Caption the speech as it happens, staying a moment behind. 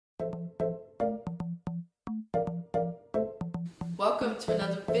to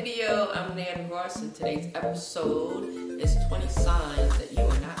another video. I'm Nan Ross, and today's episode is 20 signs that you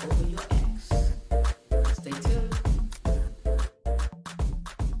are not over your ex. Stay tuned.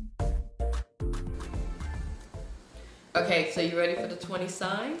 Okay, so you ready for the 20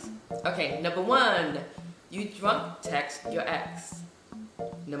 signs? Okay, number 1, you drunk text your ex.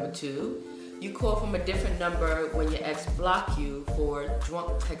 Number 2, you call from a different number when your ex blocked you for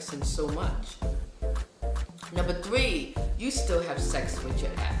drunk texting so much. Number 3, you still have sex with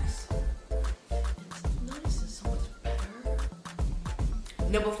your ex. Notice it's so much better.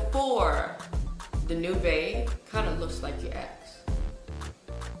 Number 4, the new babe kind of looks like your ex.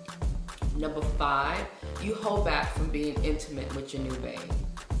 Number 5, you hold back from being intimate with your new babe.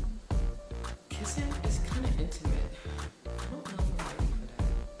 Kissing is kind of intimate. I don't know if I'm ready for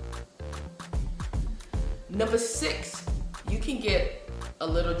that. Number 6, you can get a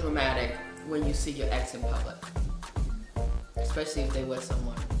little dramatic when you see your ex in public, especially if they with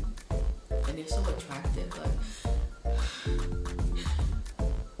someone and they're so attractive.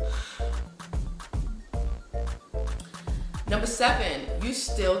 Number 7, you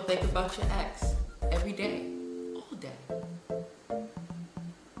still think about your ex every day, all day.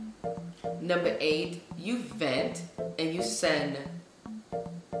 Number 8, you vent and you send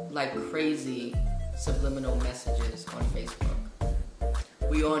like crazy subliminal messages on Facebook.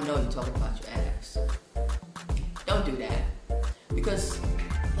 We all know you talk about your ex. Don't do that. Because,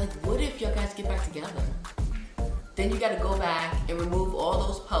 like, what if y'all guys get back together? Then you gotta go back and remove all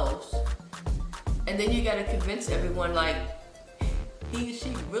those posts. And then you gotta convince everyone, like, he or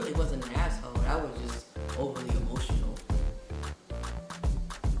she really wasn't an asshole. I was just overly emotional.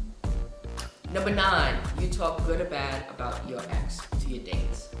 Number 9, you talk good or bad about your ex to your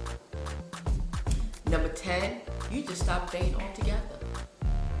dates. Number 10, you just stop dating altogether.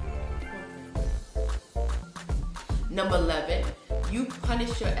 Number 11, you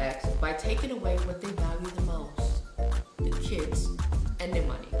punish your ex by taking away what they value the most, the kids and their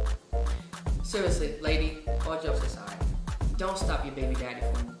money. Seriously, lady, all jokes aside, don't stop your baby daddy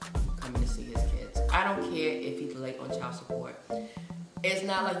from coming to see his kids. I don't care if he's late on child support. It's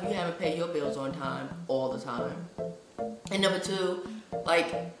not like you haven't paid your bills on time all the time. And number 2,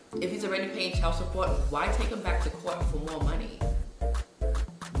 like, if he's already paying child support, why take him back to court for more money?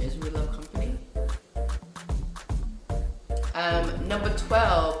 Misery love company. Number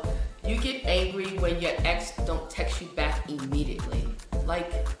 12, you get angry when your ex don't text you back immediately.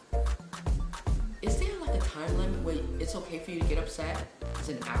 Like, is there like a time limit where it's okay for you to get upset? Is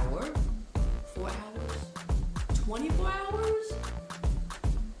it an hour? 4 hours? 24 hours?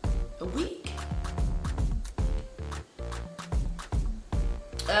 A week?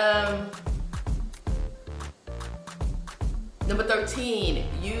 Number 13,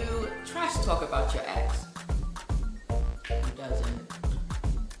 you trash talk about your ex. Who doesn't?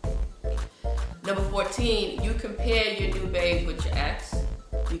 Number 14, you compare your new babe with your ex.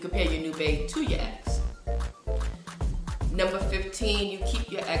 You compare your new babe to your ex. Number 15, you keep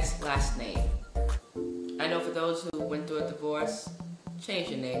your ex's last name. I know for those who went through a divorce, change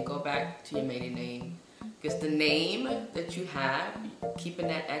your name, go back to your maiden name. Because the name that you have, keeping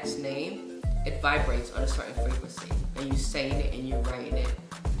that ex name, it vibrates on a certain frequency. And you saying it and you're writing it,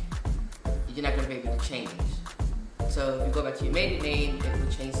 you're not going to be able to change. So if you go back to your maiden name, it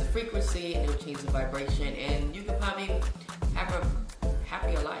will change the frequency and it will change the vibration, and you can probably have a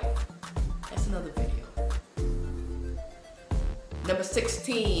happier life. That's another video. Number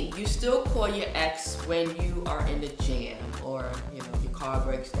 16, you still call your ex when you are in the jam or your car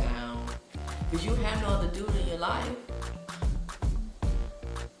breaks down because you have no other dude in your life.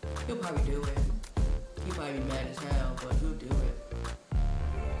 He'll probably do it. He'll probably be mad as hell, but he'll do it.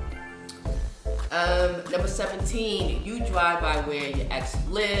 Number 17, you drive by where your ex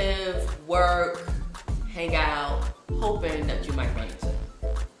live, work, hang out, hoping that you might run into him.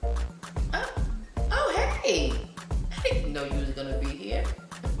 Oh, hey! I didn't know you was gonna be here.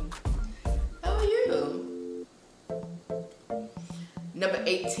 How are you? Number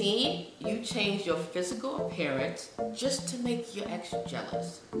 18, you change your physical appearance just to make your ex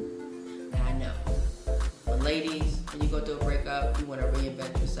jealous. Now I know. Ladies, when you go through a breakup, you want to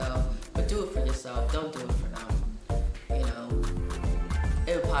reinvent yourself, but do it for yourself. Don't do it for them. You know,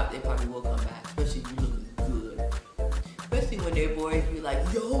 it probably will come back, especially if you're looking good. Especially when their boys be like,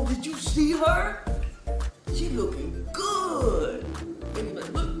 "Yo, did you see her? She looking good." And you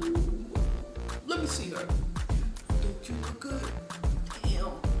like, "Look, let me see her. Don't you look good?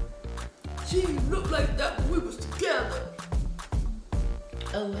 Damn, she looked like that when we was together."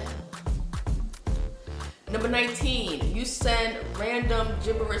 Oh well. Number 19, you send random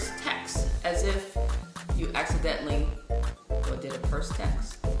gibberish texts as if you accidentally, or did a first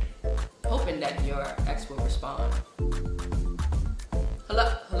text, hoping that your ex will respond.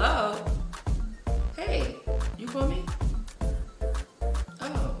 Hello? Hey, you call me?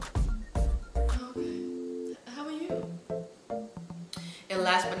 Oh, okay. How are you? And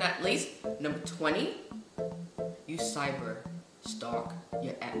last but not least, number 20, you cyber stalk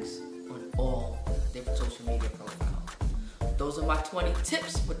your ex on all different social media profiles. Those are my 20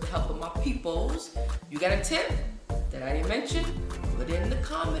 tips with the help of my peoples. You got a tip that I didn't mention? Put it in the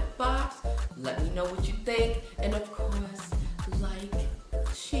comment box. Let me know what you think. And of course, like,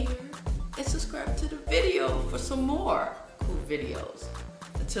 share, and subscribe to the video for some more cool videos.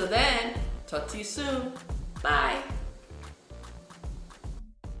 Until then, talk to you soon. Bye.